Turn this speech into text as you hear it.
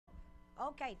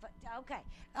Okay, okay.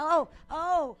 I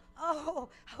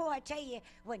tell you,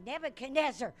 when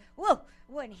Nebuchadnezzar, whoa,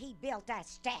 when he built that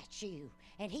statue,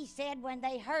 and he said when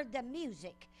they heard the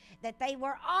music that they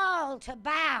were all to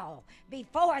bow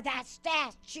before that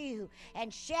statue,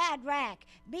 and Shadrach,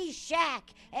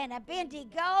 Meshach, and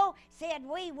Abednego said,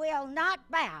 we will not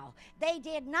bow. They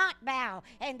did not bow,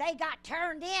 and they got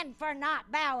turned in for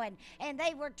not bowing, and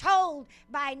they were told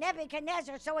by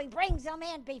Nebuchadnezzar, so he brings them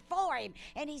in before him,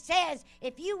 and he says,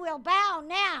 if you will bow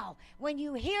now, when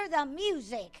you hear the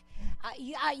music,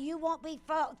 you won't be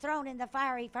thrown in the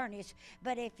fiery furnace,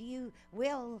 but if you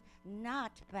will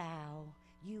not bow,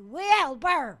 you will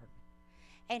burn.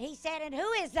 And he said, and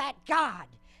who is that God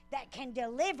that can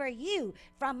deliver you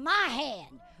from my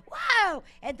hand? Whoa!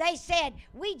 And they said,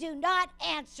 we do not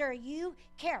answer you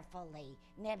carefully,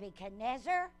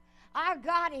 Nebuchadnezzar. Our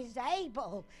God is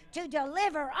able to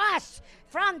deliver us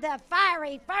from the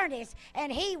fiery furnace,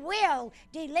 and he will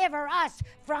deliver us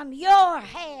from your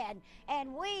hand,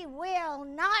 and we will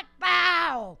not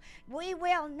bow. We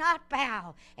will not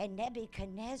bow. And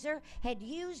Nebuchadnezzar had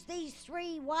used these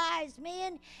three wise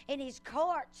men in his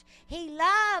courts. He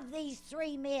loved these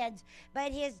three men,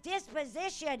 but his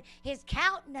disposition, his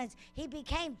countenance, he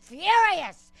became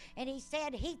furious, and he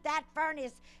said, heat that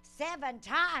furnace 7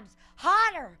 times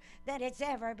hotter than it's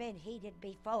ever been heated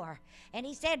before. And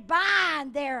he said,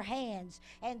 bind their hands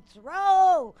and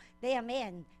throw them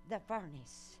in the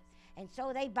furnace. And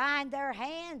so they bind their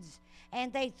hands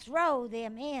and they throw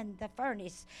them in the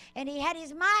furnace. And he had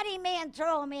his mighty men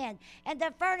throw them in. And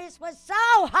the furnace was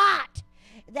so hot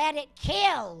that it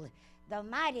killed the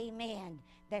mighty men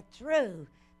that threw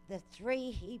the 3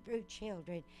 Hebrew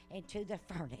children into the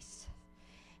furnace.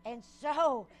 And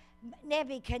so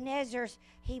Nebuchadnezzar,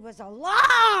 he was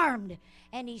alarmed,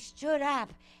 and he stood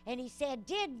up and he said,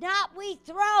 did not we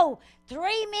throw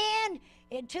 3 men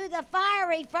into the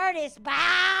fiery furnace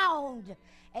bound?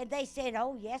 And they said,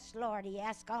 oh, yes, Lord. He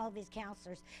asked all of his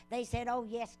counselors. They said, oh,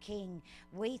 yes, King.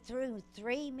 We threw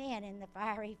 3 men in the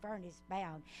fiery furnace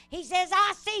bound. He says,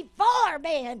 I see 4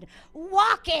 men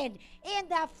walking in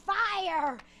the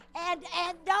fire, and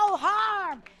no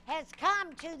harm has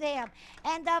come to them.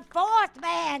 And the 4th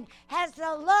man has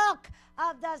the look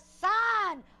of the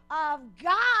Son of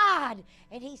God.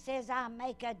 And he says, I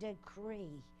make a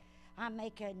decree. I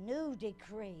make a new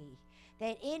decree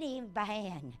that any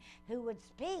man who would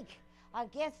speak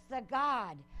against the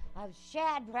God of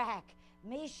Shadrach,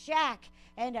 Meshach,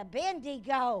 and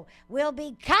Abednego will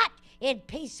be cut in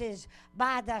pieces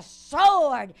by the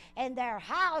sword, and their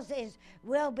houses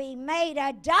will be made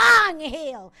a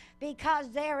dunghill, because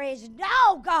there is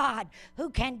no God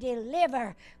who can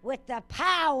deliver with the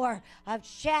power of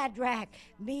Shadrach,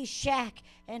 Meshach,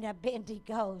 and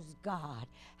Abednego's God.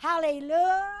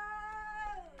 Hallelujah!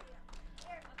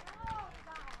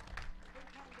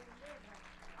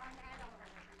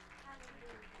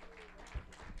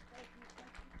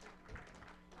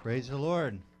 Praise the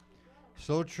Lord.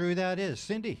 So true that is.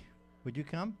 Cindy, would you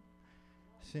come?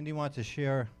 Cindy wants to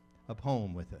share a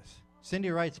poem with us. Cindy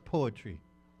writes poetry.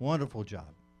 Wonderful job.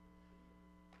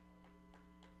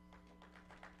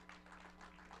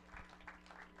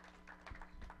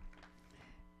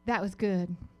 That was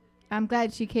good. I'm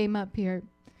glad she came up here.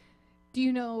 Do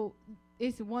you know,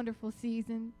 it's a wonderful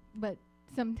season, but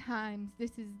sometimes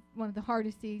this is one of the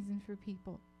hardest seasons for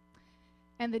people.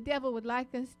 And the devil would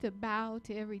like us to bow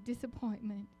to every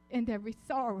disappointment and every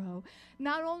sorrow,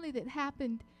 not only that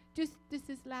happened just this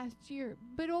last year,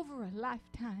 but over a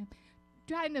lifetime,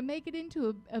 trying to make it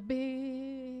into a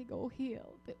big old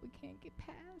hill that we can't get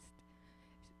past.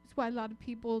 That's why a lot of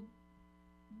people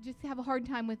just have a hard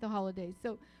time with the holidays.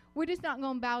 So we're just not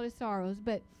going to bow to sorrows.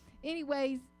 But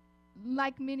anyways,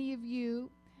 like many of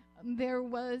you, there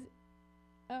was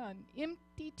an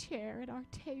empty chair at our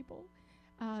table.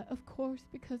 Of course,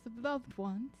 because of loved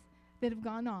ones that have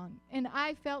gone on. And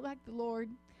I felt like the Lord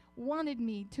wanted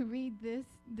me to read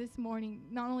this morning,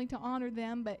 not only to honor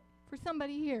them, but for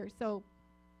somebody here. So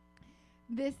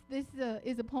this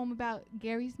is a poem about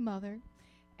Gary's mother,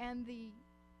 and the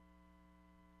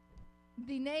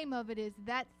name of it is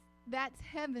That's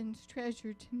Heaven's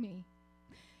Treasure to Me.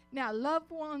 Now, loved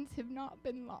ones have not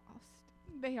been lost.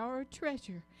 They are a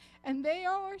treasure, and they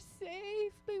are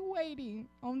safely waiting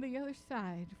on the other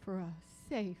side for us,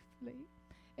 safely,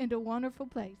 in a wonderful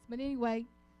place. But anyway,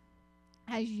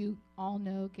 as you all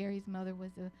know, Gary's mother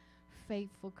was a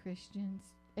faithful Christian,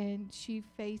 and she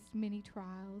faced many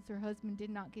trials. Her husband did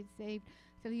not get saved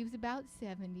till he was about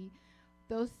 70.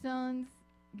 Those sons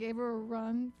gave her a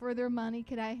run for their money.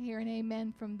 Could I hear an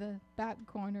amen from the back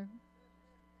corner?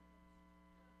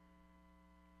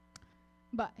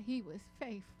 But he was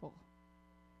faithful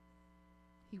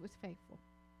He was faithful.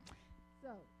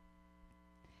 So,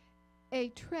 a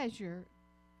treasure,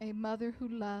 a mother who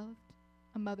loved,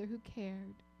 a mother who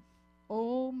cared.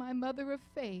 Oh, my mother of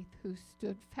faith who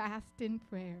stood fast in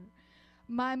prayer.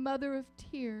 My mother of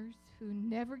tears who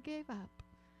never gave up.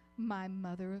 My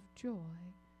mother of joy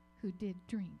who did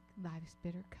drink life's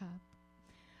bitter cup.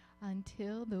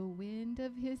 Until the wind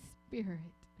of his spirit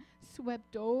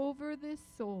swept over this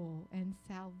soul, and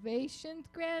salvation's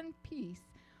grand peace,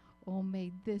 oh,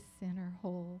 made this sinner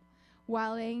whole.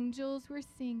 While angels were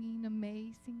singing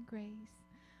amazing grace,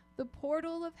 the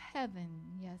portal of heaven,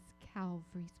 yes,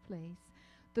 Calvary's place,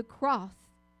 the cross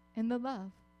and the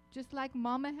love, just like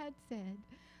Mama had said,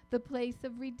 the place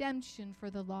of redemption for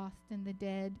the lost and the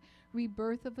dead,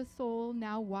 rebirth of a soul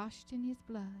now washed in his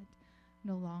blood,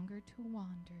 no longer to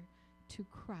wander, to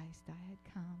Christ I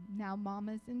had come. Now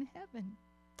Mama's in heaven.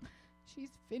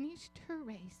 She's finished her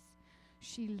race.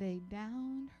 She laid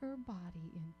down her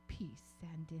body in peace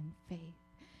and in faith.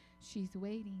 She's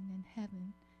waiting in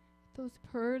heaven, those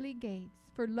pearly gates,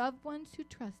 for loved ones who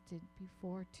trusted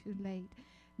before too late.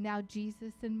 Now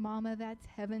Jesus and Mama, that's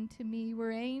heaven to me,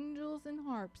 where angels and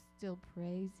harps still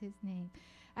praise his name.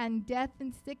 And death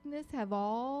and sickness have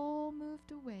all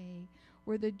moved away,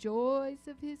 where the joys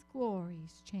of his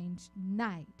glories changed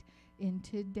night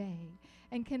into day.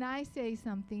 And can I say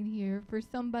something here for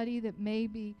somebody that may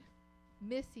be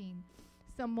missing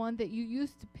someone that you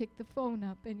used to pick the phone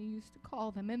up and you used to call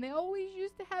them, and they always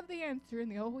used to have the answer,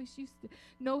 and they always used to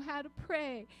know how to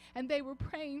pray, and they were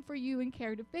praying for you and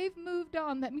cared. If they've moved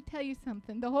on, let me tell you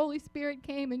something. The Holy Spirit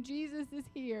came and Jesus is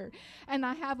here, and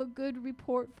I have a good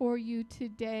report for you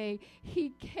today.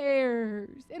 He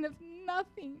cares. And if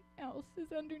nothing else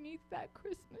is underneath that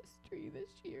Christmas tree this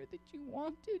year that you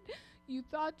wanted, you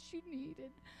thought you needed,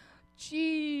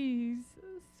 Jesus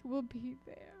will be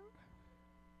there.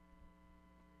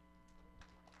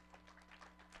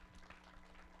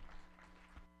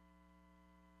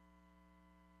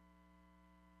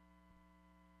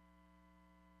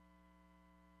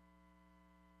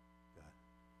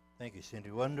 Thank you, Cindy.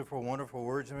 Wonderful, wonderful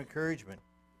words of encouragement.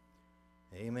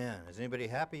 Amen. Is anybody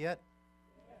happy yet?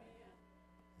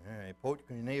 All right. Point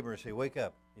to your neighbor and say, wake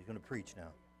up. He's going to preach now.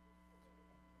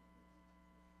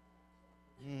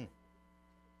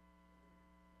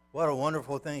 What a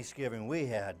wonderful Thanksgiving we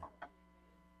had.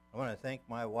 I want to thank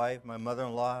my wife, my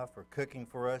mother-in-law, for cooking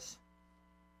for us.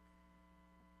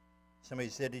 Somebody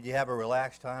said, did you have a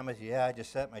relaxed time? I said, yeah, I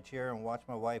just sat in my chair and watched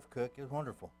my wife cook. It was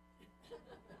wonderful.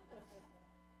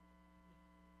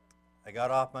 I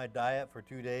got off my diet for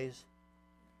 2 days,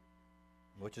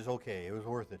 which is okay. It was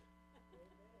worth it.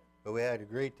 But we had a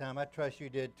great time. I trust you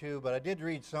did too. But I did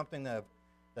read something that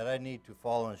I need to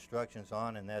follow instructions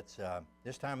on, and that's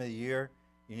this time of the year,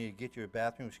 you need to get your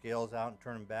bathroom scales out and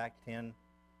turn them back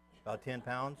about 10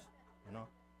 pounds, you know.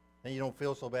 Then you don't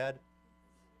feel so bad.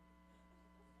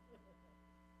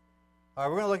 All right,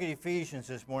 we're going to look at Ephesians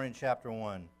this morning, chapter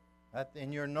 1.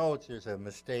 In your notes, there's a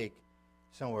mistake.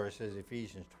 Somewhere it says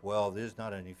Ephesians 12. This is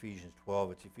not an Ephesians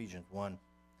 12. It's Ephesians 1.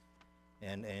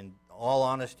 And in all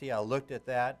honesty, I looked at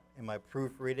that in my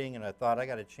proofreading, and I thought I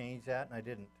got to change that, and I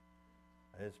didn't.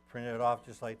 I just printed it off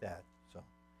just like that. So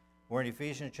we're in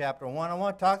Ephesians chapter 1. I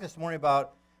want to talk this morning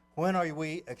about when are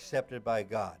we accepted by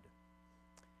God.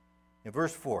 In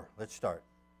verse 4, let's start.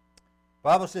 The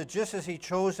Bible says, just as he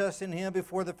chose us in him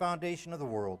before the foundation of the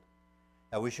world,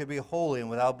 that we should be holy and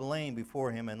without blame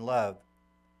before him in love,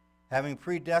 having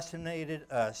predestinated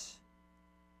us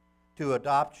to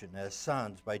adoption as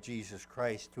sons by Jesus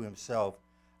Christ to himself,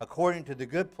 according to the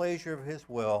good pleasure of his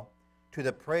will, to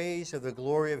the praise of the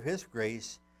glory of his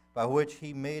grace, by which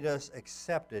he made us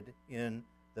accepted in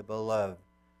the beloved.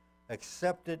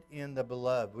 Accepted in the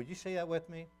beloved. Would you say that with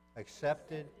me?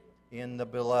 Accepted in the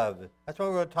beloved. That's what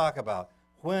we're going to talk about.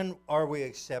 When are we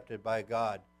accepted by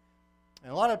God?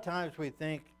 And a lot of times we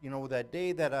think, you know, that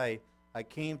day that I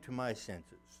came to my senses,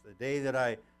 the day that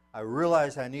I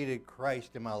realized I needed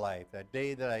Christ in my life, that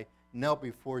day that I knelt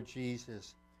before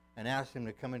Jesus and asked him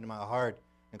to come into my heart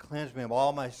and cleanse me of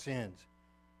all my sins.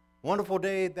 Wonderful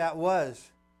day that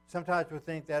was. Sometimes we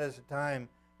think that is the time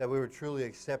that we were truly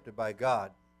accepted by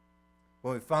God,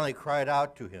 when we finally cried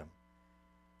out to him.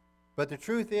 But the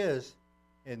truth is,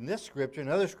 in this scripture and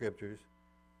other scriptures,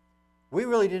 we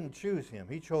really didn't choose him.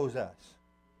 He chose us.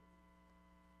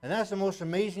 And that's the most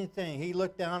amazing thing. He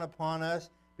looked down upon us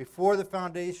before the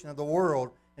foundation of the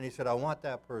world, and he said, I want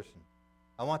that person.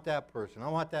 I want that person. I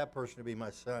want that person to be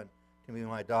my son, to be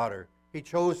my daughter. He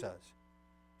chose us.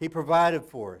 He provided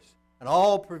for us. And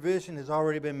all provision has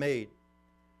already been made.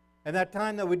 And that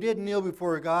time that we did kneel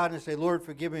before God and say, Lord,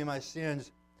 forgive me my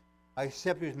sins, I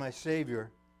accept you as my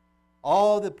Savior,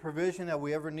 All the provision that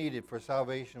we ever needed for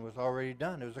salvation was already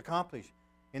done. It was accomplished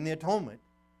in the atonement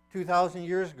 2,000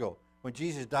 years ago. When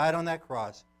Jesus died on that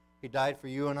cross, he died for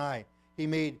you and I. He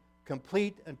made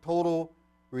complete and total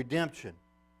redemption.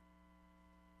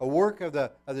 A work of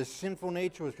the sinful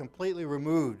nature was completely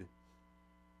removed.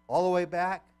 All the way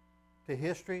back to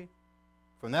history,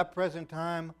 from that present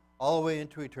time, all the way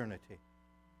into eternity.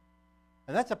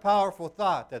 And that's a powerful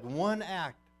thought, that one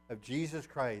act of Jesus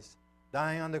Christ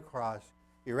dying on the cross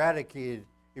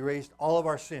erased all of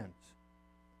our sins.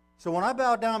 So when I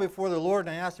bowed down before the Lord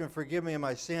and I asked him to forgive me of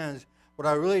my sins, what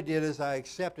I really did is I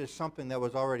accepted something that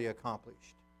was already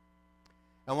accomplished.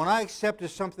 And when I accepted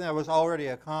something that was already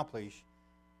accomplished,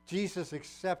 Jesus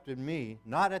accepted me,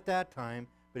 not at that time,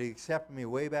 but he accepted me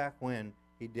way back when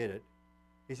he did it.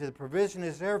 He said, the provision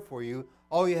is there for you.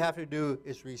 All you have to do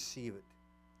is receive it.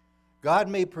 God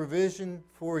made provision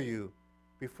for you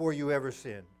before you ever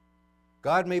sinned.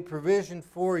 God made provision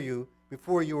for you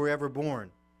before you were ever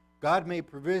born. God made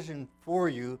provision for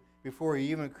you before he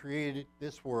even created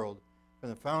this world. From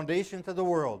the foundations of the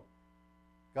world,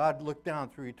 God looked down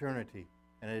through eternity.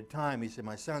 And at a time, he said,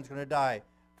 my son's going to die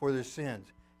for their sins.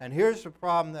 And here's the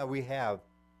problem that we have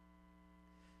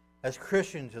as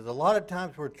Christians, is a lot of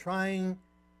times we're trying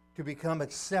to become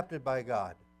accepted by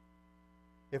God.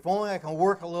 If only I can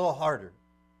work a little harder.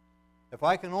 If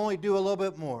I can only do a little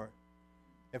bit more.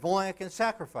 If only I can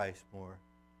sacrifice more.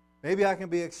 Maybe I can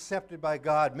be accepted by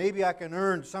God. Maybe I can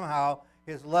earn somehow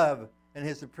his love and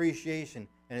his appreciation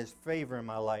and his favor in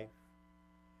my life.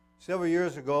 Several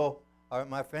years ago,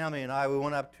 my family and we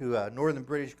went up to northern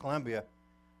British Columbia,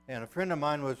 and a friend of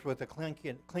mine was with the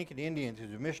Tlingit Indians. He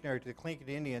was a missionary to the Tlingit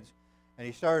Indians, and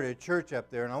he started a church up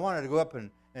there, and I wanted to go up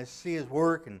and see his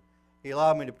work, and he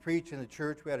allowed me to preach in the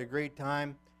church. We had a great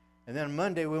time. And then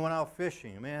Monday we went out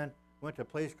fishing. Man, went to a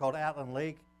place called Atlan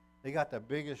Lake. They got the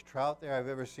biggest trout there I've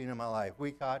ever seen in my life.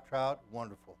 We caught trout,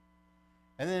 wonderful.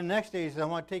 And then the next day he said, I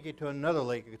want to take you to another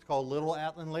lake. It's called Little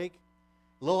Atlan Lake.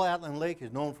 Little Atlan Lake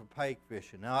is known for pike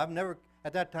fishing. Now,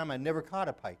 at that time, I'd never caught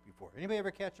a pike before. Anybody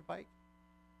ever catch a pike?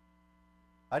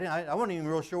 I wasn't even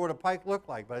real sure what a pike looked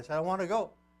like, but I said, I want to go.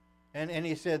 And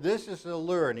he said, this is the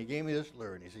lure, and he gave me this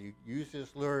lure. And he said, you use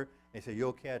this lure, and he said,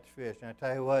 you'll catch fish. And I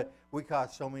tell you what, we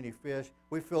caught so many fish.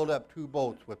 We filled up 2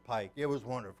 boats with pike. It was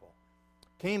wonderful.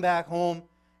 Came back home,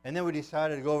 and then we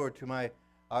decided to go over to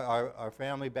our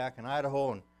family back in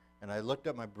Idaho, and I looked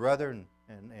up my brother,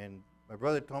 and my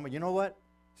brother told me, you know what?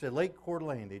 He said, Lake Coeur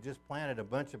d'Alene, they just planted a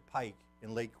bunch of pike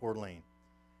in Lake Coeur d'Alene.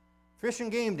 Fish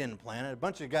and Game didn't plant it. A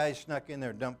bunch of guys snuck in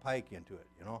there and dumped pike into it,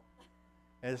 you know.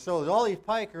 And so all these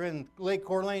pike are in Lake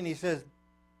Coeur d'Alene. He says,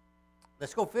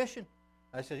 let's go fishing.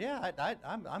 I said, yeah,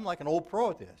 I'm like an old pro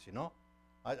at this, you know.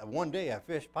 One day I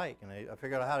fished pike, and I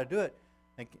figured out how to do it.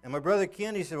 And my brother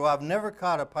Ken, he said, well, I've never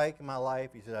caught a pike in my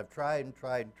life. He said, I've tried and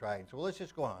tried and tried. So well, let's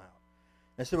just go on out.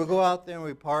 And so we go out there and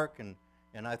we park,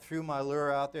 and I threw my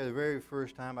lure out there. The very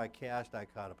first time I cast, I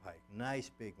caught a pike. Nice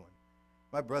big one.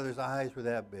 My brother's eyes were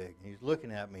that big. He's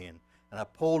looking at me, and I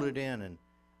pulled it in, and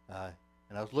I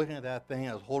was looking at that thing.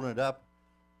 I was holding it up,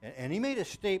 and he made a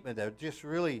statement that just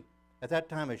really, at that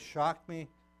time, it shocked me,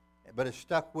 but it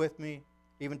stuck with me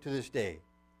even to this day.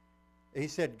 He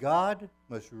said, God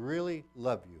must really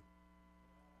love you.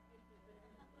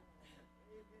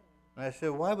 And I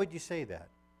said, why would you say that?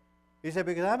 He said,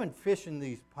 because I've been fishing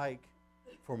these pike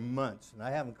for months, and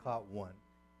I haven't caught one.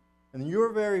 And your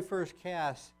very first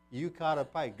cast, you caught a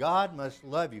pike. God must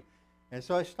love you. And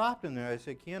so I stopped him there. I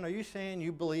said, Ken, are you saying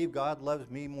you believe God loves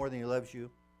me more than he loves you?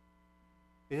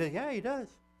 He said, yeah, he does.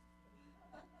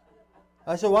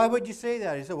 I said, why would you say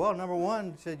that? He said, well, number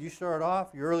one, he said, you started off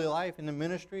your early life in the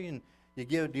ministry, and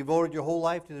you devoted your whole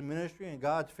life to the ministry, and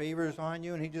God's favor is on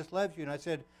you, and he just loves you. And I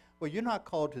said, well, you're not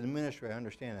called to the ministry. I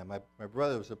understand that. My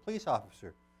brother was a police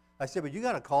officer. I said, but you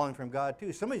got a calling from God,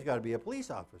 too. Somebody's got to be a police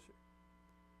officer.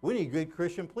 We need good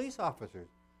Christian police officers.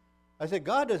 I said,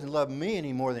 God doesn't love me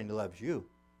any more than he loves you.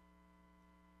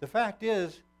 The fact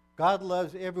is, God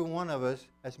loves every one of us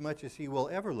as much as he will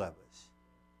ever love us.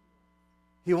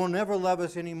 He will never love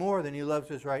us any more than he loves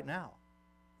us right now.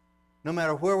 No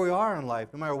matter where we are in life,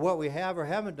 no matter what we have or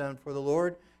haven't done for the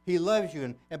Lord, he loves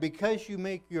you. And because you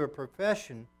make your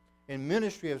profession in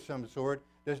ministry of some sort,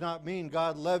 does not mean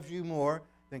God loves you more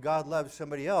than God loves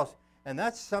somebody else. And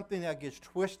that's something that gets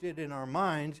twisted in our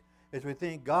minds, is we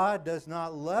think God does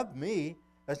not love me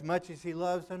as much as he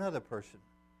loves another person.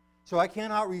 So I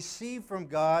cannot receive from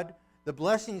God the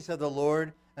blessings of the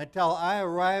Lord until I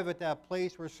arrive at that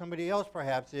place where somebody else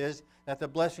perhaps is, that the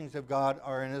blessings of God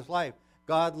are in his life.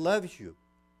 God loves you.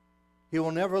 He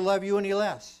will never love you any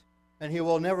less, and he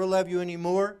will never love you any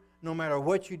more no matter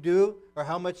what you do or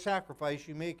how much sacrifice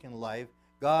you make in life,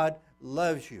 God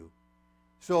loves you.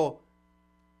 So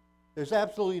there's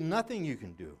absolutely nothing you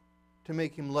can do to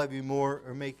make him love you more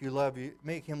or make him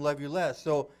love you less.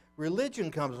 So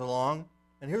religion comes along,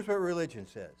 and here's what religion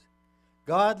says.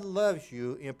 God loves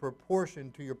you in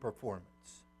proportion to your performance.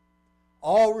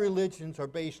 All religions are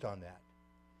based on that.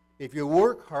 If you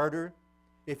work harder,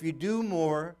 if you do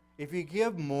more, if you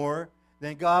give more,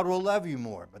 then God will love you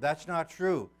more. But that's not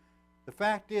true. The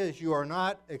fact is, you are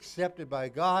not accepted by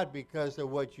God because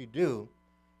of what you do.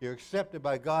 You're accepted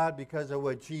by God because of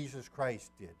what Jesus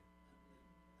Christ did.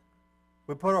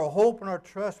 We put our hope and our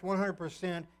trust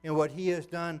 100% in what he has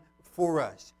done for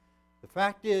us. The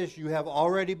fact is, you have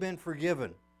already been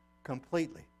forgiven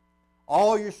completely.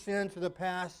 All your sins of the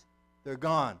past, they're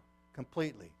gone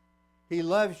completely. He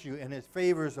loves you and his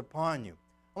favor is upon you.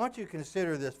 I want you to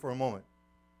consider this for a moment.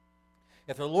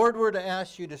 If the Lord were to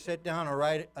ask you to sit down and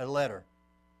write a letter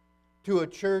to a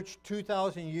church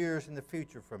 2,000 years in the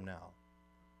future from now,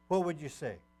 what would you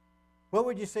say? What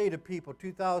would you say to people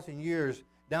 2,000 years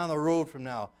down the road from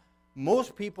now?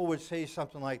 Most people would say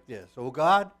something like this. Oh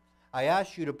God, I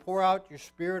ask you to pour out your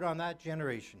Spirit on that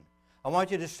generation. I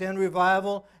want you to send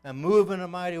revival and move in a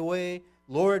mighty way.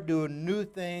 Lord, do a new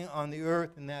thing on the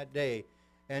earth in that day.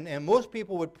 And most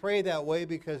people would pray that way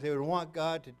because they would want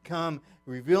God to come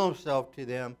reveal himself to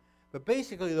them. But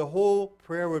basically the whole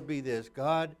prayer would be this: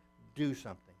 God, do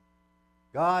something.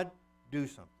 God, do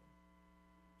something.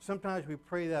 Sometimes we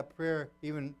pray that prayer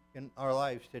even in our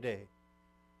lives today.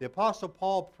 The Apostle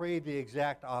Paul prayed the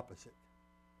exact opposite.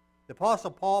 The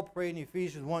Apostle Paul prayed in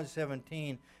Ephesians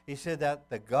 1:17. He said that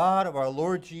the God of our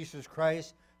Lord Jesus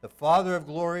Christ, the Father of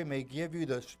glory, may give you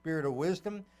the spirit of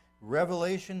wisdom,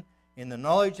 revelation, in the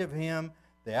knowledge of him.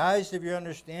 The eyes of your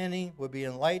understanding would be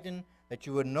enlightened, that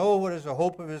you would know what is the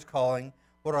hope of his calling,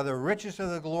 what are the riches of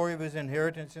the glory of his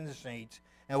inheritance in the saints,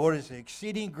 and what is the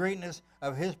exceeding greatness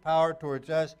of his power towards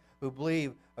us who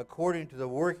believe, according to the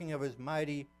working of his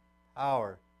mighty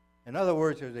power. In other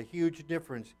words, there's a huge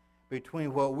difference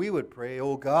between what we would pray,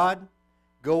 oh God,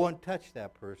 go and touch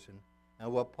that person,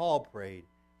 and what Paul prayed.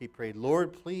 He prayed,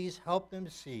 Lord, please help them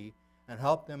see and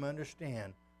help them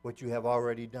understand what you have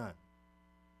already done.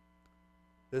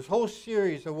 This whole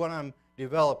series of what I'm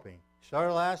developing,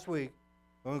 started last week,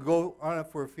 I'm going to go on it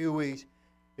for a few weeks,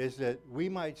 is that we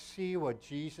might see what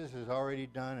Jesus has already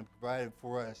done and provided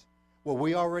for us, what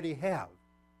we already have,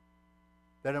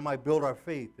 that it might build our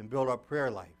faith and build our prayer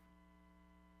life.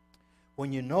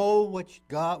 When you know what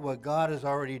God has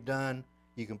already done,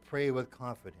 you can pray with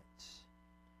confidence.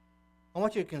 I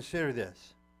want you to consider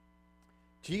this.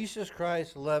 Jesus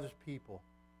Christ loves people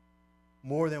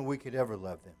more than we could ever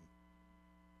love them.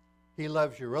 He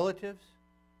loves your relatives.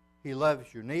 He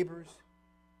loves your neighbors.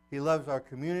 He loves our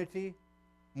community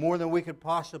more than we could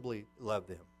possibly love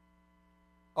them.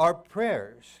 Our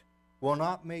prayers will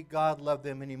not make God love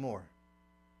them anymore.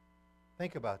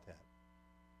 Think about that.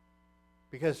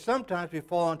 Because sometimes we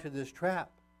fall into this trap,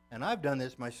 and I've done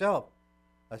this myself.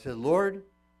 I said, Lord,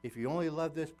 if you only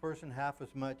love this person half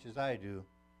as much as I do,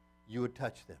 you would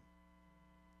touch them.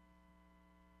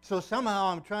 So somehow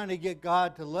I'm trying to get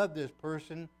God to love this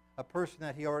person, a person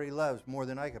that he already loves more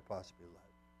than I could possibly love.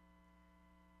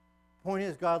 Point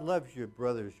is, God loves your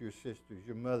brothers, your sisters,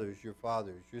 your mothers, your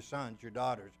fathers, your sons, your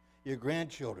daughters, your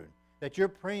grandchildren that you're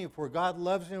praying for. God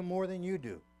loves them more than you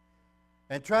do.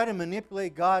 And try to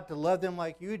manipulate God to love them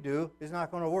like you do is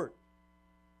not going to work.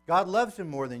 God loves them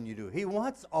more than you do. He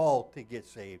wants all to get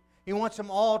saved. He wants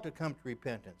them all to come to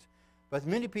repentance. But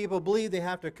many people believe they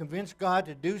have to convince God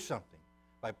to do something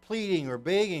by pleading or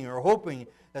begging or hoping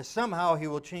that somehow he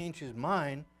will change his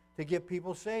mind to get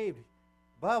people saved.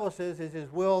 The Bible says it's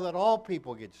his will that all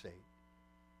people get saved.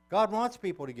 God wants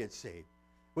people to get saved.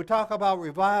 We talk about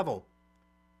revival.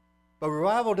 But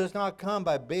revival does not come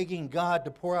by begging God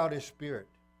to pour out his Spirit.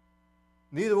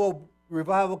 Neither will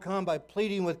revival come by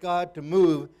pleading with God to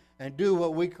move and do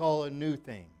what we call a new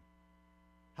thing.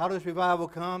 How does revival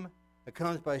come? It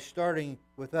comes by starting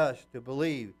with us to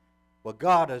believe what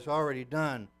God has already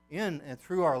done in and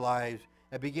through our lives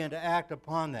and begin to act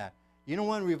upon that. You know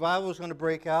when revival is going to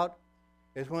break out?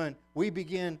 Is when we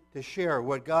begin to share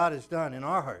what God has done in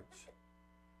our hearts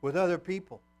with other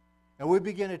people. And we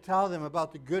begin to tell them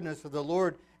about the goodness of the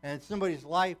Lord, and somebody's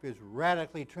life is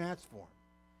radically transformed.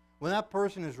 When that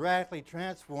person is radically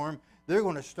transformed, they're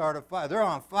going to start a fire. They're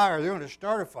on fire. They're going to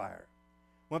start a fire.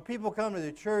 When people come to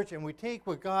the church and we take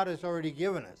what God has already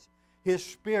given us, his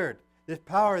Spirit, this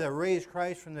power that raised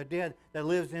Christ from the dead that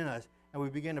lives in us, and we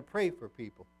begin to pray for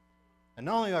people. And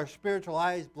not only are spiritual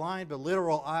eyes blind, but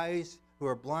literal eyes who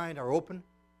are blind are open.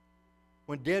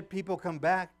 When dead people come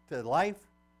back to life,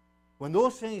 when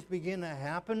those things begin to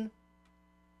happen,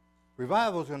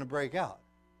 revival is going to break out.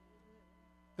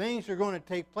 Things are going to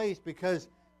take place because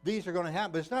these are going to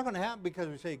happen. But it's not going to happen because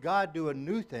we say, God, do a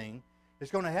new thing.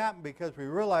 It's going to happen because we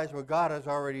realize what God has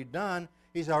already done.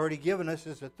 He's already given us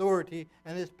His authority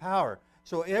and His power.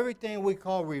 So everything we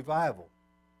call revival,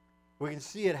 we can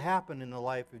see it happen in the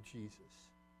life of Jesus.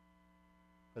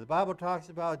 But the Bible talks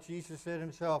about, Jesus said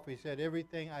Himself, He said,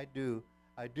 everything I do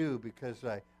because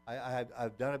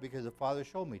I've done it because the Father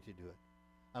showed me to do it.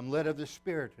 I'm led of the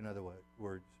Spirit, in other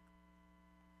words.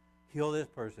 Heal this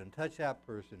person, touch that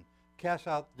person, cast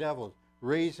out devils,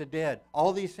 raise the dead.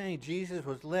 All these things, Jesus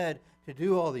was led to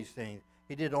do all these things.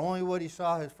 He did only what He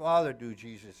saw His Father do,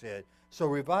 Jesus said. So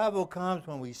revival comes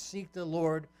when we seek the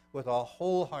Lord with our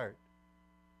whole heart,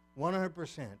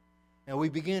 100%. And we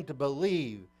begin to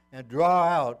believe and draw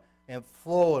out and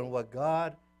flow in what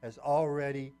God has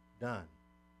already done.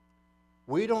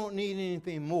 We don't need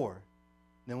anything more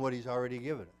than what He's already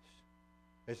given us.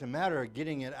 It's a matter of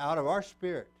getting it out of our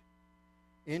spirit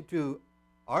into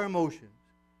our emotions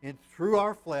and through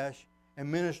our flesh and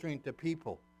ministering to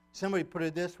people. Somebody put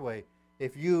it this way: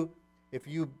 if you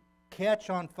catch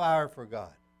on fire for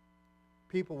God,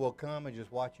 people will come and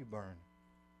just watch you burn.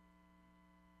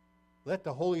 Let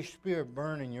the Holy Spirit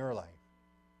burn in your life.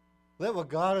 Let what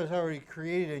God has already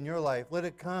created in your life, let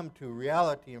it come to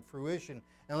reality and fruition,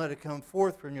 and let it come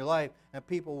forth from your life, and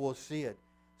people will see it.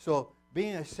 So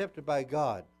being accepted by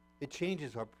God, it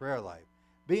changes our prayer life.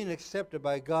 Being accepted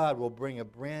by God will bring a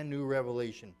brand new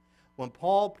revelation. When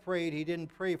Paul prayed, he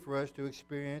didn't pray for us to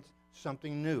experience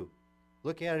something new.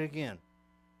 Look at it again.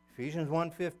 Ephesians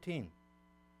 1:15.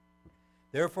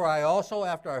 Therefore I also,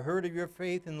 after I heard of your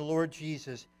faith in the Lord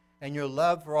Jesus and your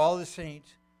love for all the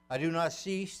saints, I do not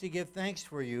cease to give thanks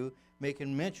for you,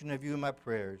 making mention of you in my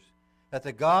prayers, that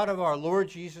the God of our Lord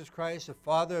Jesus Christ, the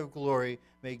Father of glory,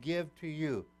 may give to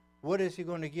you. What is He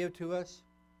going to give to us?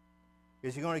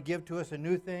 Is He going to give to us a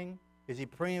new thing? Is He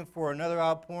praying for another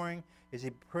outpouring? Is He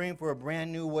praying for a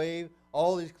brand new wave?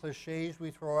 All these cliches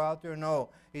we throw out there? No.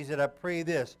 He said, I pray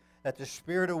this, that the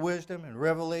spirit of wisdom and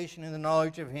revelation in the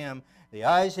knowledge of Him, the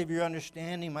eyes of your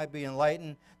understanding might be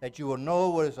enlightened, that you will know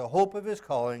what is the hope of His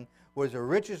calling, what is the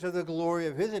riches of the glory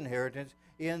of His inheritance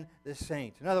in the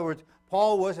saints. In other words,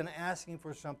 Paul wasn't asking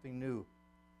for something new,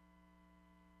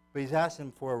 but he's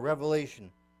asking for a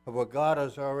revelation of what God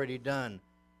has already done,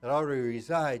 that already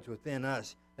resides within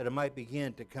us, that it might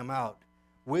begin to come out.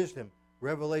 Wisdom,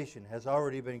 revelation has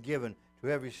already been given to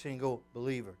every single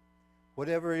believer.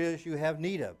 Whatever it is you have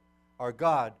need of, our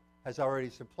God has already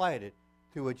supplied it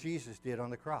through what Jesus did on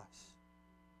the cross.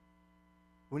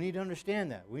 We need to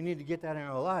understand that. We need to get that in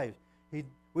our lives.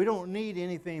 We don't need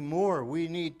anything more. We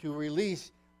need to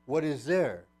release what is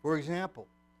there. For example,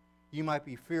 you might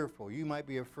be fearful. You might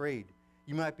be afraid.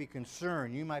 You might be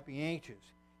concerned. You might be anxious.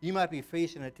 You might be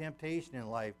facing a temptation in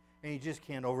life and you just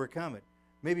can't overcome it.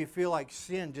 Maybe you feel like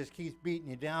sin just keeps beating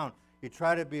you down. You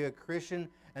try to be a Christian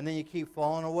and then you keep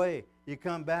falling away. You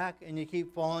come back and you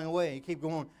keep falling away. You keep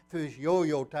going through this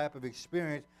yo-yo type of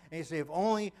experience and you say, if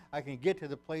only I can get to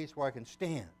the place where I can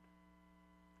stand.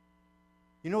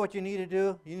 You know what you need to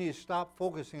do? You need to stop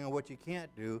focusing on what you can't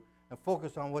do and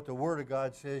focus on what the Word of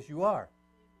God says you are.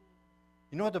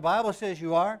 You know what the Bible says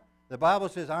you are? The Bible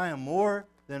says, I am more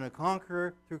than a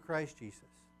conqueror through Christ Jesus.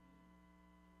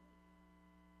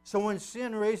 So when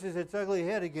sin raises its ugly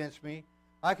head against me,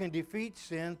 I can defeat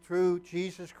sin through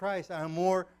Jesus Christ. I am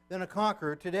more than a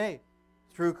conqueror today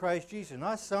through Christ Jesus.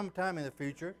 Not sometime in the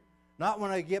future, not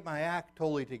when I get my act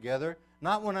totally together,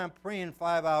 not when I'm praying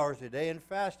 5 hours a day and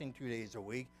fasting 2 days a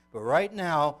week, but right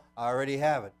now I already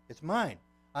have it. It's mine.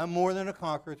 I'm more than a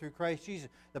conqueror through Christ Jesus.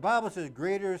 The Bible says,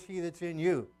 greater is He that's in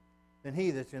you than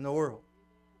he that's in the world.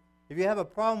 If you have a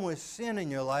problem with sin in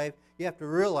your life, you have to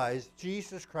realize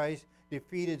Jesus Christ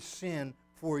defeated sin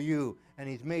for you, and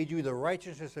He's made you the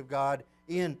righteousness of God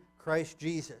in Christ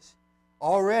Jesus.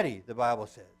 Already, the Bible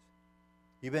says,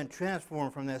 you've been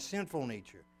transformed from that sinful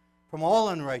nature, from all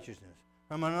unrighteousness,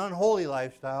 from an unholy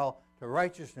lifestyle to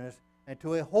righteousness and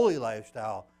to a holy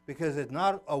lifestyle, because it's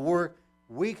not a work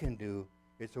we can do,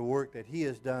 it's a work that He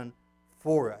has done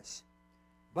for us.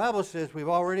 The Bible says we've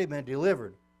already been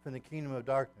delivered from the kingdom of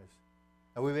darkness,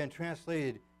 and we've been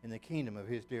translated in the kingdom of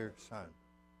His dear Son,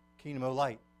 kingdom of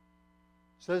light.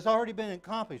 So it's already been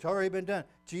accomplished, already been done.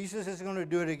 Jesus isn't going to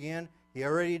do it again. He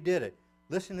already did it.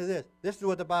 Listen to this. This is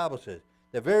what the Bible says.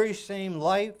 The very same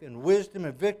life and wisdom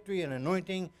and victory and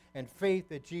anointing and faith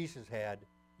that Jesus had,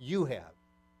 you have.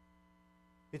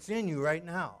 It's in you right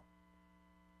now.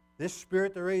 This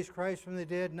Spirit that raised Christ from the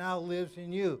dead now lives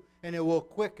in you, and it will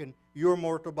quicken your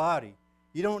mortal body.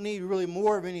 You don't need really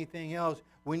more of anything else.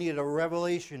 We need a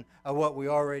revelation of what we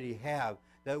already have,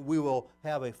 that we will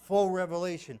have a full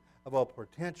revelation of our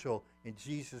potential in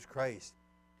Jesus Christ.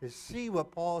 To see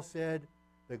what Paul said,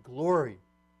 the glory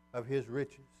of his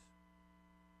riches.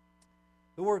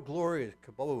 The word glory is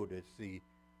kabod. It's the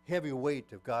heavy weight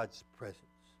of God's presence.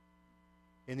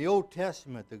 In the Old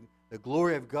Testament, the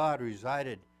glory of God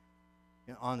resided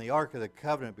on the Ark of the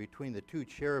Covenant between the two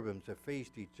cherubims that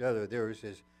faced each other. There was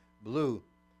this blue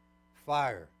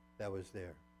fire that was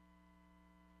there.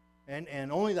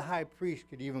 And only the high priest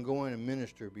could even go in and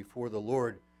minister before the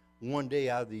Lord one day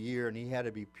out of the year, and he had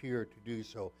to be pure to do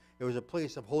so. It was a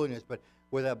place of holiness, but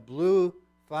where that blue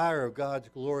fire of God's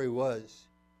glory was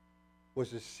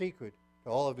the secret to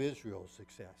all of Israel's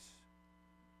success.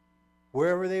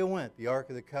 Wherever they went, the Ark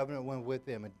of the Covenant went with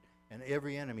them, and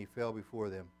every enemy fell before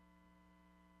them.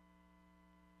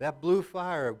 That blue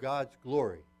fire of God's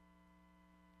glory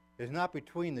is not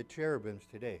between the cherubims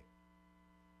today.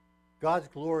 God's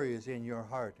glory is in your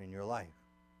heart and your life.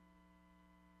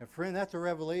 And friend, that's a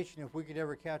revelation. If we could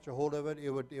ever catch a hold of it,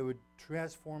 it would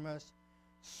transform us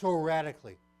so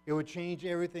radically. It would change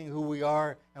everything, who we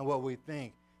are and what we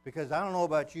think. Because I don't know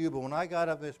about you, but when I got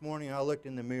up this morning and I looked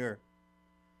in the mirror,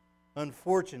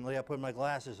 unfortunately, I put my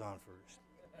glasses on first.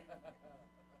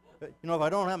 But, you know, if I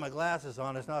don't have my glasses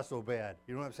on, it's not so bad.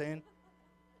 You know what I'm saying?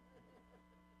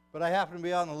 But I happened to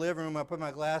be out in the living room. I put my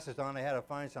glasses on. I had to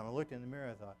find something. I looked in the mirror.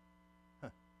 I thought,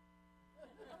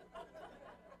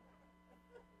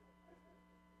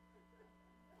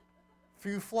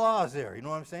 few flaws there. You know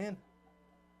what I'm saying?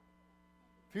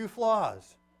 Few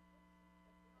flaws.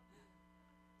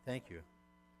 Thank you.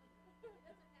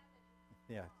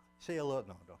 Yeah. Say a little.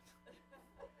 No, don't.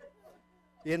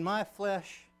 In my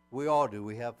flesh, we all do.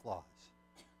 We have flaws.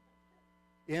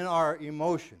 In our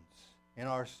emotions, in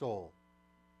our soul,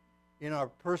 in our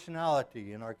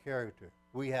personality, in our character,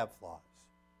 we have flaws.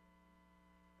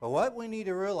 But what we need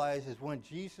to realize is when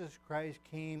Jesus Christ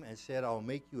came and said, I'll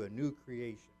make you a new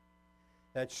creation,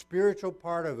 that spiritual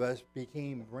part of us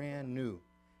became brand new.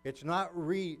 It's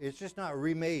just not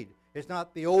remade. It's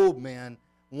not the old man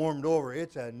warmed over.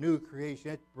 It's a new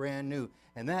creation. It's brand new.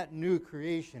 And that new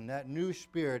creation, that new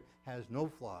spirit has no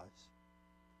flaws.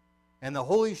 And the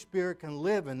Holy Spirit can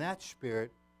live in that spirit,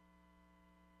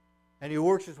 and he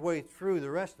works his way through the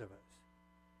rest of us.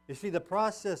 You see, the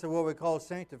process of what we call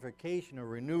sanctification or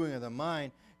renewing of the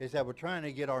mind is that we're trying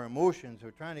to get our emotions,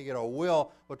 we're trying to get our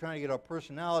will, we're trying to get our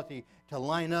personality to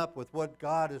line up with what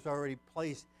God has already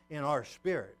placed in our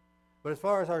spirit. But as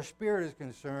far as our spirit is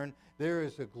concerned, there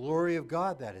is the glory of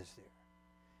God that is there.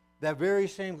 That very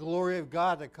same glory of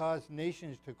God that caused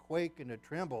nations to quake and to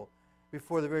tremble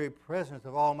before the very presence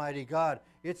of Almighty God,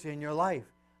 it's in your life.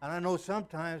 And I know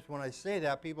sometimes when I say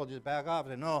that, people just back off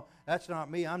and say, no, that's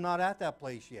not me. I'm not at that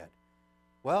place yet.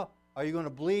 Well, are you going to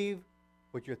believe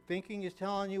what your thinking is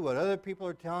telling you, what other people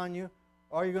are telling you,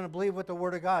 or are you going to believe what the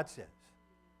Word of God says?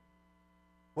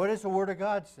 What does the Word of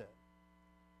God say?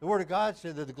 The Word of God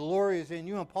said that the glory is in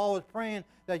you, and Paul was praying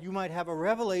that you might have a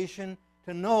revelation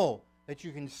to know that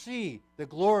you can see the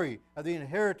glory of the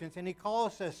inheritance, and he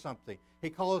calls us something. He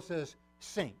calls us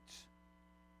saints.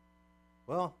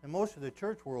 Well, in most of the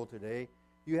church world today,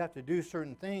 you have to do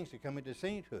certain things to come into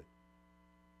sainthood.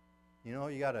 You know,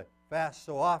 you got to fast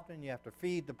so often, you have to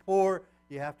feed the poor,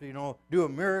 you have to, do a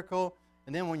miracle,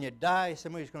 and then when you die,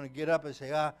 somebody's going to get up and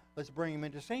say, let's bring him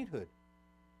into sainthood.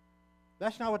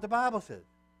 That's not what the Bible says.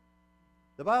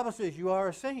 The Bible says you are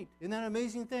a saint. Isn't that an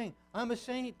amazing thing? I'm a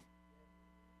saint.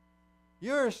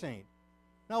 You're a saint.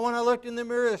 Now, when I looked in the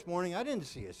mirror this morning, I didn't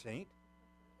see a saint.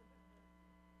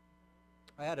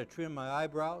 I had to trim my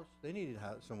eyebrows. They needed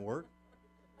some work.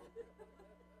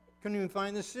 Couldn't even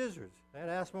find the scissors. I had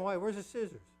to ask my wife, where's the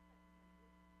scissors?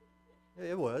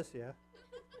 It was, yeah.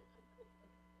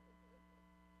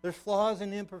 There's flaws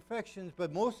and imperfections,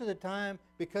 but most of the time,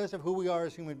 because of who we are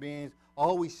as human beings,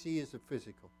 all we see is the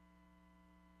physical.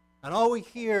 And all we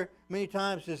hear many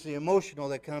times is the emotional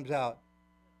that comes out.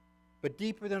 But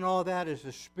deeper than all that is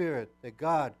the spirit that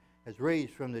God has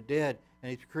raised from the dead, and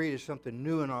he's created something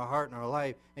new in our heart and our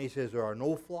life, and he says there are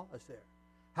no flaws there.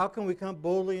 How can we come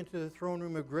boldly into the throne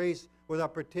room of grace with our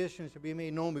petitions to be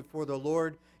made known before the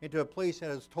Lord, into a place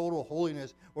that is total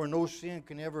holiness where no sin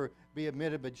can ever be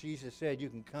admitted? But Jesus said you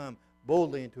can come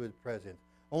boldly into his presence,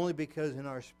 only because in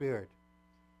our spirit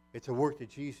it's a work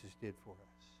that Jesus did for us.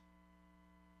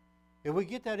 If we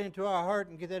get that into our heart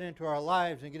and get that into our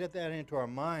lives and get that into our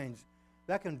minds,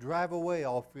 that can drive away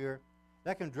all fear.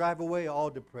 That can drive away all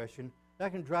depression.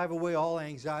 That can drive away all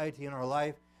anxiety in our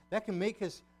life. That can make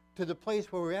us to the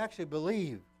place where we actually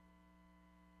believe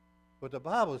what the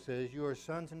Bible says, you are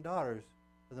sons and daughters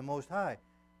of the Most High.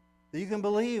 You can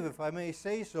believe, if I may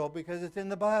say so, because it's in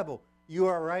the Bible. You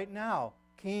are right now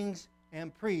kings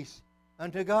and priests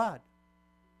unto God.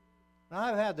 Now,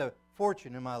 I've had the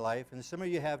fortune in my life, and some of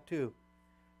you have too,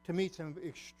 to meet some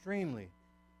extremely,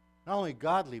 not only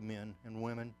godly men and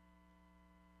women,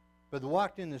 but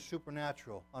walked in the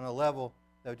supernatural on a level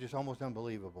that was just almost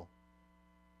unbelievable.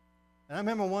 And I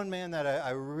remember one man that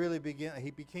I really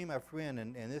he became my friend,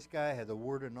 and this guy had the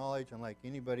word of knowledge unlike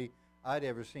anybody I'd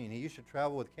ever seen. He used to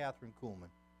travel with Catherine Kuhlman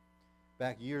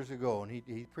back years ago, and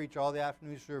he preached all the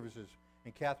afternoon services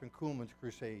in Catherine Kuhlman's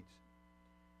crusades.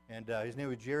 And his name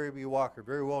was Jerry B. Walker,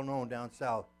 very well known down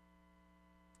south.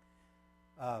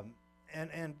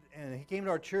 And he came to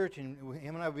our church, and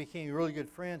him and I became really good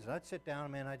friends. And I'd sit down,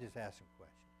 and man, I just asked him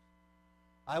questions.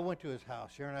 I went to his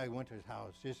house. Sharon and I went to his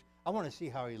house. I want to see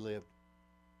how he lived.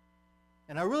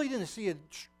 And I really didn't see a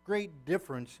great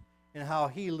difference in how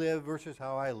he lived versus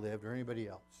how I lived or anybody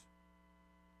else.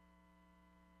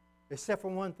 Except for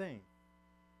one thing.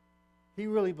 He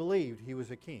really believed he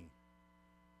was a king.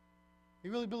 He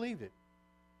really believed it.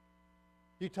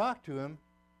 You talk to him,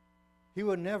 he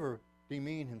would never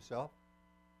demean himself.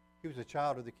 He was a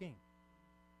child of the king.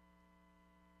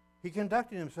 He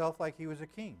conducted himself like he was a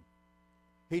king.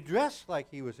 He dressed like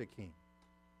he was a king.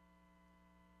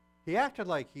 He acted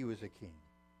like he was a king.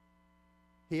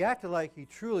 He acted like he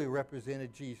truly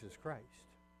represented Jesus Christ.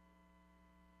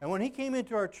 And when he came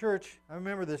into our church, I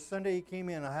remember the Sunday he came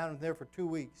in, I had him there for 2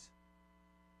 weeks.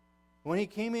 When he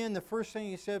came in, the first thing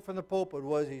he said from the pulpit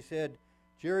was, he said,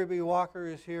 Jerry B. Walker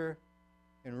is here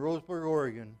in Roseburg,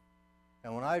 Oregon,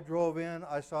 and when I drove in,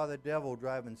 I saw the devil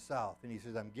driving south. And he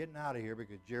says, I'm getting out of here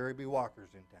because Jerry B. Walker's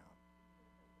in town.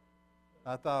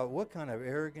 I thought, what kind of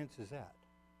arrogance is that?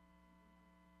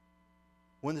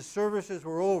 When the services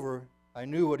were over, I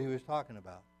knew what he was talking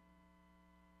about.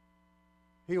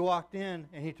 He walked in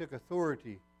and he took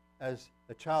authority as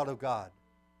a child of God.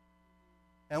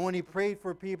 And when he prayed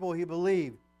for people, he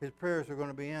believed his prayers were going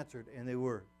to be answered, and they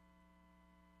were.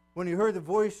 When he heard the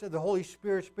voice of the Holy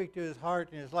Spirit speak to his heart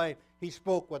and his life, he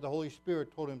spoke what the Holy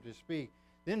Spirit told him to speak.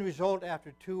 Then the result,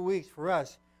 after 2 weeks for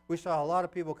us, we saw a lot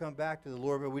of people come back to the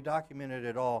Lord, but we documented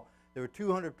it all. There were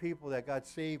 200 people that got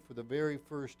saved for the very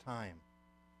first time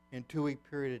in a 2-week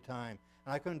period of time.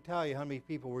 And I couldn't tell you how many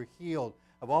people were healed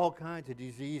of all kinds of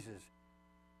diseases.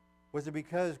 Was it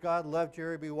because God loved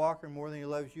Jerry B. Walker more than he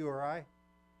loves you or I?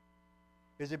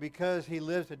 Is it because he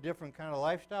lives a different kind of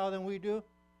lifestyle than we do?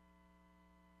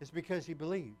 It's because he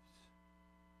believes.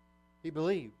 He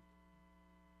believed.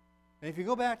 And if you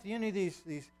go back to any of these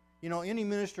any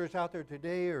ministers out there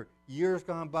today or years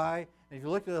gone by, and if you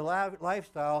look at the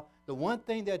lifestyle, the one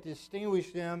thing that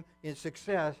distinguishes them in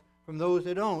success from those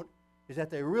that don't is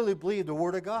that they really believe the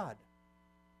Word of God.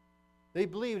 They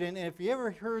believed, and if you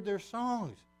ever heard their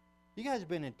songs, you guys have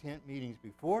been in tent meetings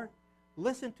before.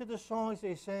 Listen to the songs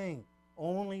they sang.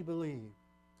 Only believe.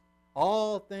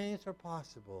 All things are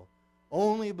possible.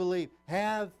 Only believe.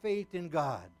 Have faith in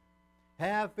God.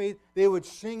 Have faith. They would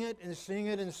sing it and sing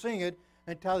it and sing it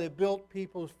until they built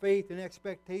people's faith and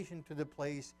expectation to the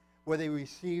place where they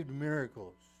received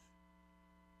miracles.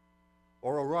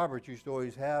 Oral Roberts used to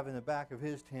always have in the back of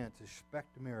his tents, expect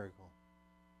a miracle.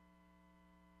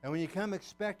 And when you come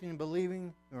expecting and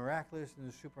believing, the miraculous and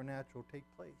the supernatural take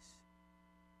place.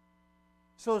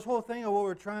 So this whole thing of what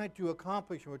we're trying to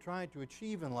accomplish and we're trying to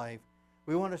achieve in life,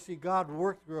 we want to see God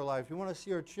work through our lives. We want to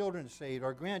see our children saved,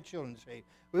 our grandchildren saved.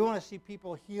 We want to see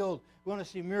people healed. We want to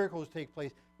see miracles take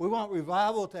place. We want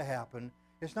revival to happen.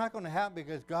 It's not going to happen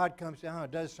because God comes down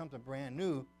and does something brand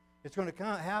new. It's going to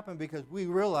happen because we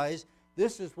realize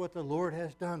this is what the Lord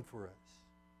has done for us.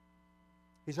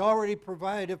 He's already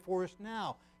provided for us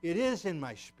now. It is in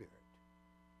my spirit.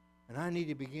 And I need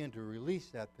to begin to release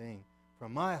that thing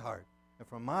from my heart and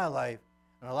from my life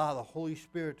and allow the Holy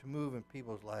Spirit to move in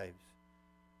people's lives.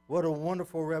 What a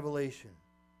wonderful revelation.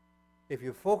 If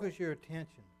you focus your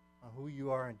attention on who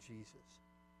you are in Jesus,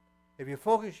 if you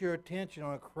focus your attention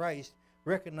on Christ,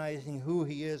 recognizing who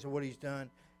he is and what he's done,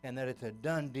 and that it's a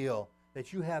done deal,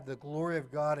 that you have the glory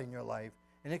of God in your life,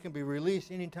 and it can be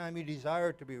released anytime you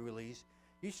desire it to be released,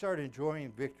 you start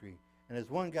enjoying victory. And as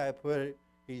one guy put it,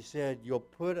 he said, you'll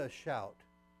put a shout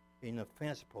in the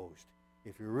fence post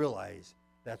if you realize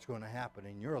that's going to happen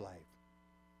in your life.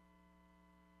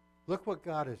 Look what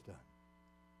God has done.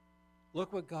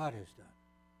 Look what God has done.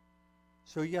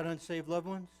 So you got unsaved loved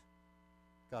ones?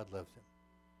 God loves them.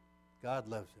 God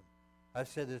loves them. I've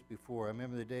said this before. I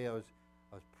remember the day I was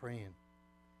praying.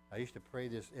 I used to pray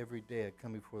this every day. I'd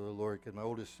come before the Lord because my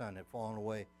oldest son had fallen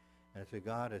away. And I said,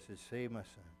 God, save my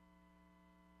son.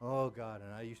 Oh, God.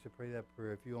 And I used to pray that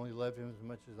prayer. If you only loved him as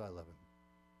much as I love him.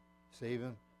 Save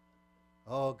him.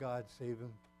 Oh, God, save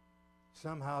him.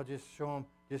 Somehow just show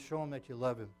him that you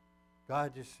love him.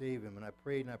 God, just save him. And I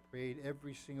prayed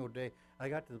every single day. I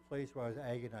got to the place where I was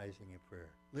agonizing in prayer,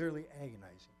 literally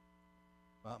agonizing.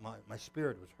 My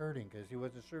spirit was hurting because he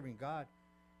wasn't serving God.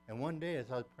 And one day as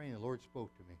I was praying, the Lord spoke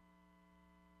to me.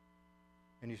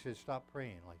 And he said, stop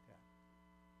praying like that.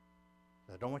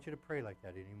 I said, I don't want you to pray like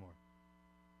that anymore.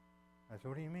 I said,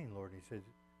 what do you mean, Lord? And he said,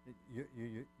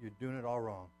 you're doing it all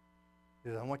wrong. He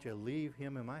said, I want you to leave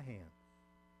him in my hands.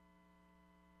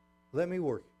 Let me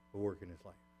work in his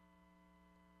life.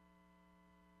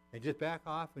 And just back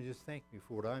off and just thank me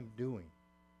for what I'm doing.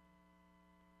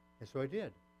 And so I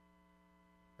did.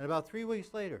 And about 3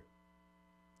 weeks later,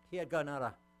 he had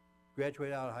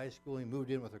graduated out of high school. He moved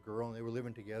in with a girl, and they were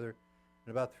living together.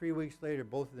 And about 3 weeks later,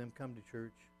 both of them come to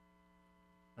church.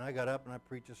 And I got up and I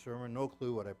preached a sermon. No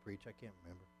clue what I preached. I can't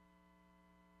remember.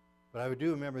 But I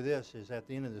do remember this, is at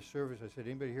the end of the service, I said,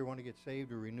 anybody here want to get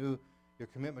saved or renew your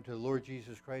commitment to the Lord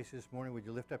Jesus Christ this morning? Would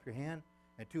you lift up your hand?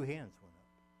 And 2 hands went up.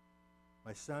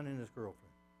 My son and his girlfriend.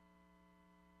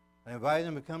 I invited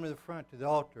them to come to the front, to the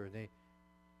altar. They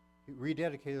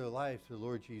rededicated their lives to the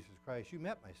Lord Jesus Christ. You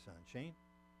met my son, Shane.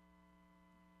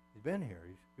 He's been here.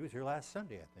 He was here last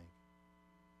Sunday, I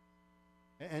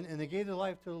think. And they gave their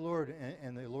life to the Lord,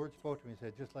 and the Lord spoke to me and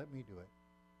said, just let me do it.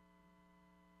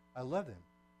 I love them.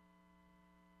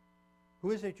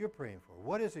 Who is it you're praying for?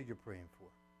 What is it you're praying for?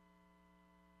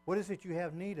 What is it you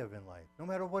have need of in life? No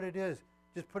matter what it is,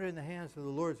 just put it in the hands of the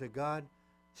Lord. Say, God,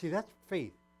 see, that's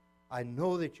faith. I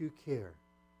know that you care.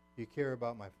 You care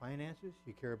about my finances.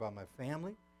 You care about my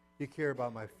family. You care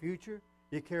about my future.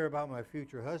 You care about my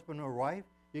future husband or wife.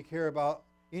 You care about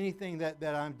anything that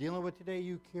I'm dealing with today.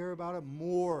 You care about it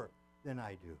more than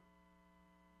I do.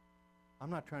 I'm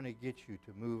not trying to get you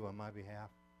to move on my behalf.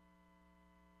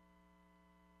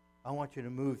 I want you to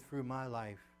move through my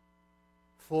life,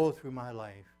 flow through my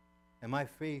life. And my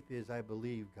faith is I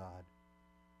believe, God.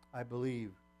 I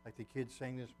believe, like the kids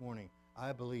sang this morning,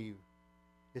 I believe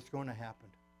it's going to happen.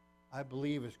 I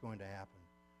believe it's going to happen.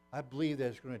 I believe that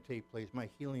it's going to take place. My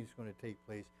healing is going to take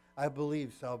place. I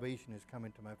believe salvation is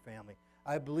coming to my family.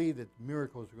 I believe that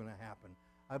miracles are going to happen.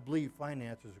 I believe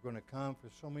finances are going to come for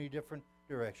so many different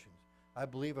directions. I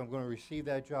believe I'm going to receive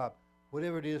that job.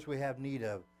 Whatever it is we have need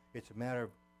of, it's a matter of,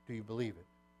 do you believe it?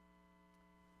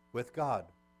 With God,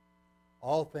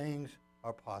 all things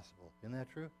are possible. Isn't that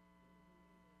true?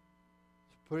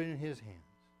 Let's put it in his hands.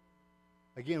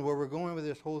 Again, where we're going with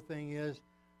this whole thing is,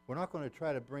 we're not going to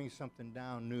try to bring something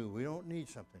down new. We don't need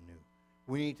something new.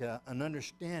 We need an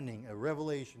understanding, a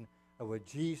revelation of what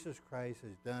Jesus Christ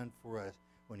has done for us.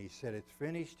 When he said it's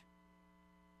finished,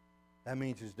 that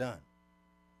means it's done.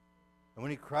 And when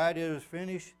he cried it was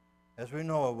finished, as we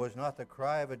know, it was not the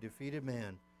cry of a defeated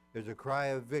man. It was a cry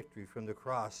of victory from the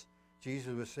cross.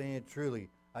 Jesus was saying, truly,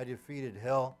 I defeated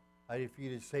hell. I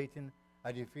defeated Satan.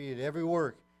 I defeated every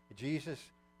work. Jesus,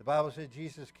 the Bible said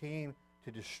Jesus came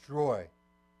to destroy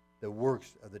the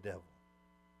works of the devil.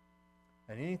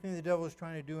 And anything the devil is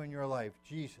trying to do in your life,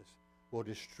 Jesus will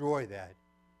destroy that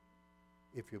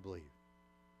if you believe.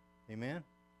 Amen?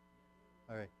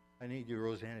 All right. I need you,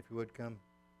 Roseanne, if you would come.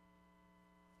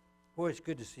 Boy, it's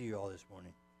good to see you all this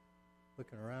morning.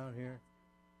 Looking around here.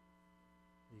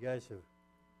 You guys have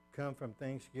come from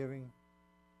Thanksgiving,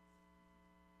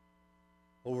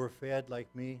 overfed like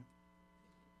me,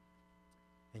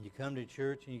 and you come to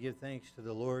church and you give thanks to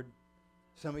the Lord.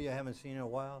 Some of you I haven't seen in a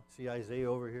while. See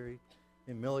Isaiah over here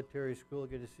in military school.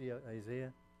 Good to see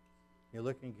Isaiah. You're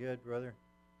looking good, brother.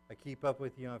 I keep up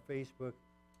with you on Facebook.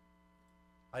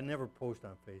 I never post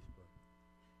on Facebook.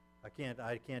 I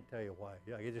can't tell you why.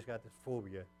 I just got this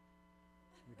phobia.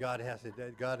 God has to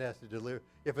deliver.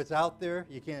 If it's out there,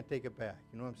 you can't take it back.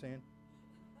 You know what I'm saying?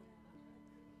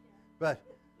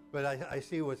 But I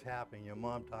see what's happening. Your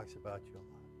mom talks about you a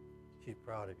lot. She's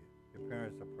proud of you. Your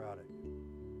parents are proud of you.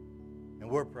 And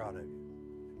we're proud of you.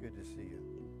 It's good to see you.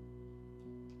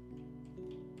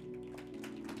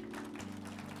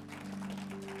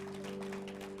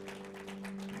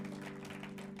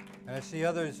 And I see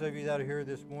others of you that are here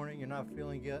this morning. You're not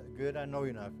feeling good. I know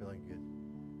you're not feeling good.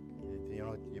 You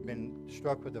know, you've been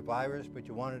struck with the virus, but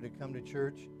you wanted to come to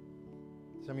church.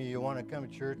 Some of you want to come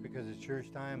to church because it's church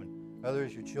time, and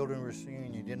others, your children were singing,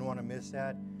 and you didn't want to miss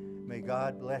that. May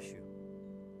God bless you.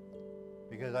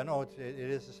 Because I know it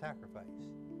is a sacrifice.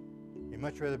 You'd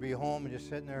much rather be home and just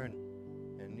sitting there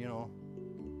and you know,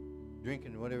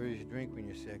 drinking whatever it is you drink when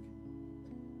you're sick.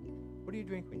 What do you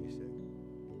drink when you're sick?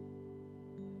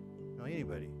 No,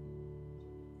 anybody.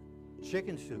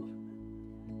 Chicken soup.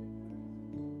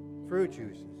 Fruit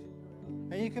juices.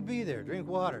 And you could be there. Drink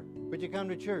water. but you come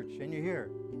to church and you're here.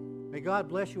 May God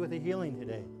bless you with a healing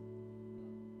today.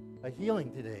 A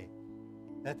healing today.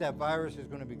 That virus is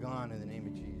going to be gone in the name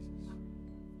of Jesus.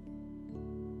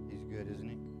 He's good, isn't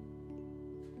he?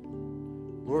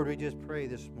 Lord, we just pray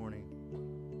this morning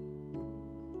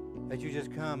that you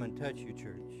just come and touch your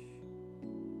church.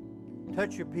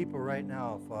 Touch your people right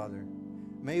now, Father.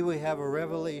 May we have a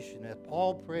revelation, as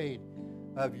Paul prayed,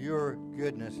 of your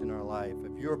goodness in our life,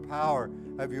 of your power,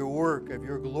 of your work, of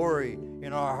your glory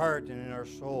in our heart and in our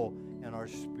soul and our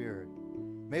spirit.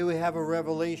 May we have a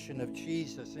revelation of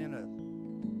Jesus in us.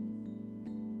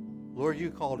 Lord,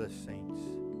 you called us saints.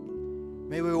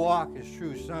 May we walk as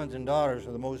true sons and daughters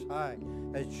of the Most High,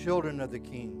 as children of the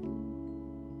King.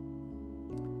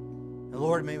 And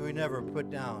Lord, may we never put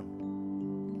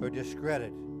down or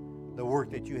discredit the work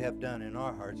that you have done in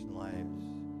our hearts and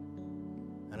lives.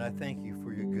 And I thank you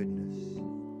for your goodness.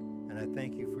 And I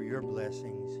thank you for your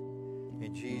blessings.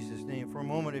 In Jesus' name. For a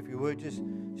moment, if you would, just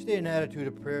stay in an attitude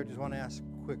of prayer. Just want to ask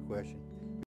a quick question.